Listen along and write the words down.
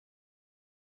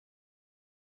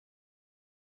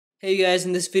Hey guys,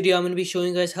 in this video I'm going to be showing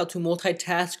you guys how to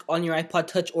multitask on your iPod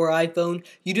Touch or iPhone.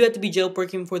 You do have to be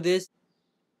jailbroken for this.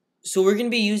 So we're going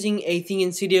to be using a thing in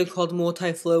Cydia called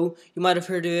multi-flow. You might have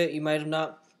heard of it, you might have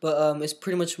not, but it's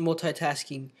pretty much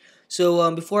multitasking.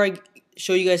 So before I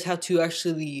show you guys how to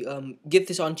actually get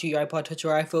this onto your iPod Touch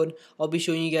or iPhone, I'll be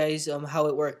showing you guys how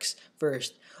it works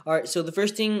first. Alright, so the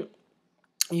first thing,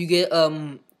 you get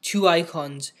two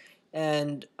icons,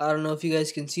 and I don't know if you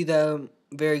guys can see that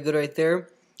very good right there,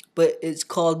 but it's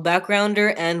called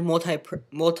backgrounder and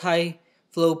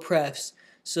multi-flow prefs.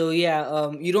 So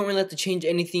yeah, you don't really have to change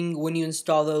anything when you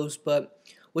install those, but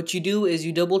what you do is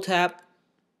you double tap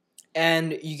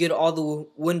and you get all the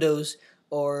windows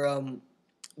or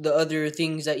the other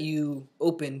things that you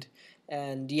opened.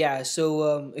 And yeah,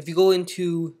 so if you go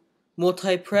into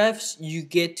multi-prefs, you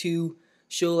get to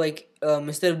show like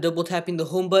instead of double tapping the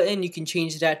home button, you can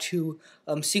change that to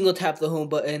single tap the home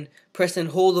button, press and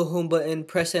hold the home button,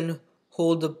 press and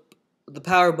hold the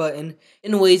power button.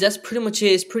 Anyways, that's pretty much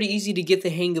it. It's pretty easy to get the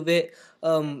hang of it.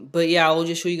 But yeah, I'll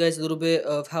just show you guys a little bit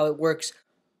of how it works.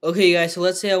 Okay guys, so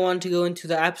let's say I wanted to go into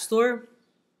the App Store.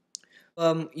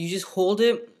 You just hold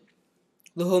it,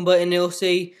 the home button, it'll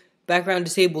say background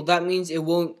disabled. That means it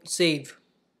won't save.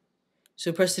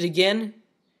 So press it again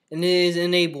and it is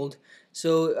enabled.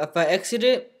 So if I exit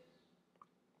it,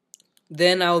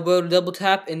 then I'll go to double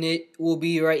tap and it will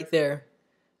be right there.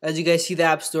 As you guys see the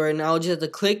App Store, and I'll just have to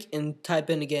click and type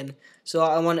in again. So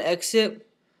I want to exit,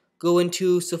 go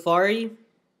into Safari,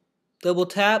 double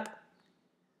tap,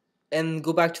 and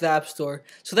go back to the App Store.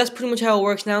 So that's pretty much how it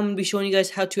works. Now I'm going to be showing you guys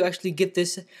how to actually get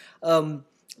this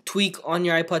tweak on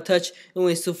your iPod Touch.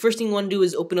 Anyway, so first thing you want to do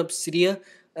is open up Cydia.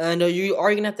 And you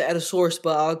are going to have to add a source,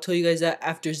 but I'll tell you guys that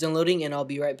after it's done loading, and I'll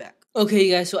be right back. Okay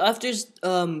guys, so after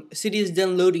Cydia is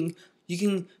done loading, you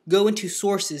can go into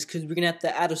sources, because we're going to have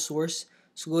to add a source.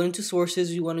 So go into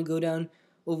sources, you want to go down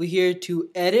over here to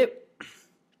edit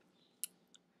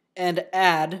and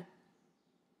add.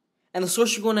 And the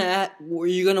source you're going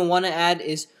to want to add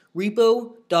is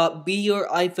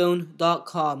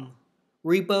repo.beyouриphone.com.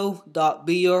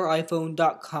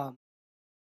 repo.beyouриphone.com.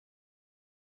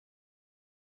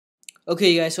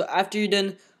 Okay guys, so after you're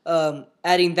done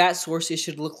adding that source, it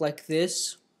should look like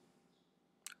this,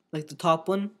 like the top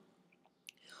one.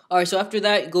 Alright, so after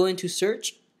that, go into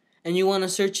search, and you want to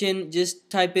search in, just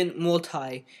type in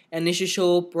multi, and it should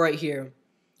show up right here,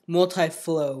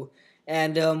 multi-flow.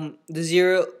 And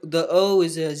the O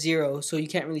is a 0, so you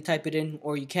can't really type it in,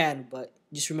 or you can, but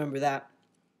just remember that.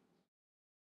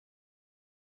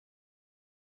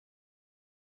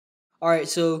 Alright,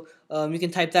 so you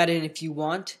can type that in if you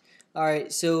want.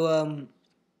 Alright, so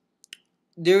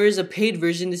there is a paid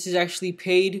version. This is actually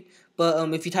paid,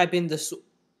 but if you type in the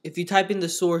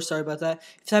source, sorry about that.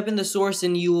 If you type in the source,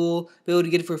 then you will be able to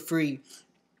get it for free.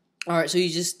 Alright, so you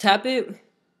just tap it,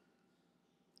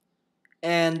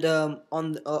 and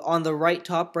on the right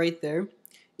top right there,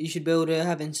 you should be able to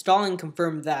have install and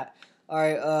confirm that.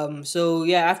 Alright, so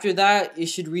yeah, after that, it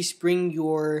should respring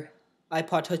your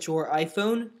iPod Touch or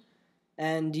iPhone.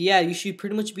 And yeah, you should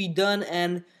pretty much be done.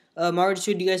 And I already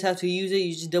showed you guys how to use it.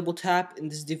 You just double tap in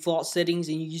this default settings,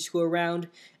 and you just go around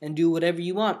and do whatever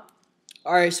you want.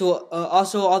 Alright, so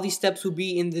also all these steps will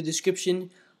be in the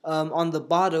description on the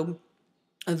bottom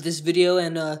of this video,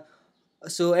 and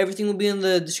so everything will be in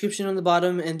the description on the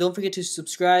bottom. And don't forget to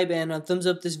subscribe and thumbs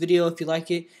up this video if you like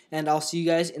it, and I'll see you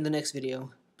guys in the next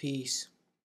video. Peace.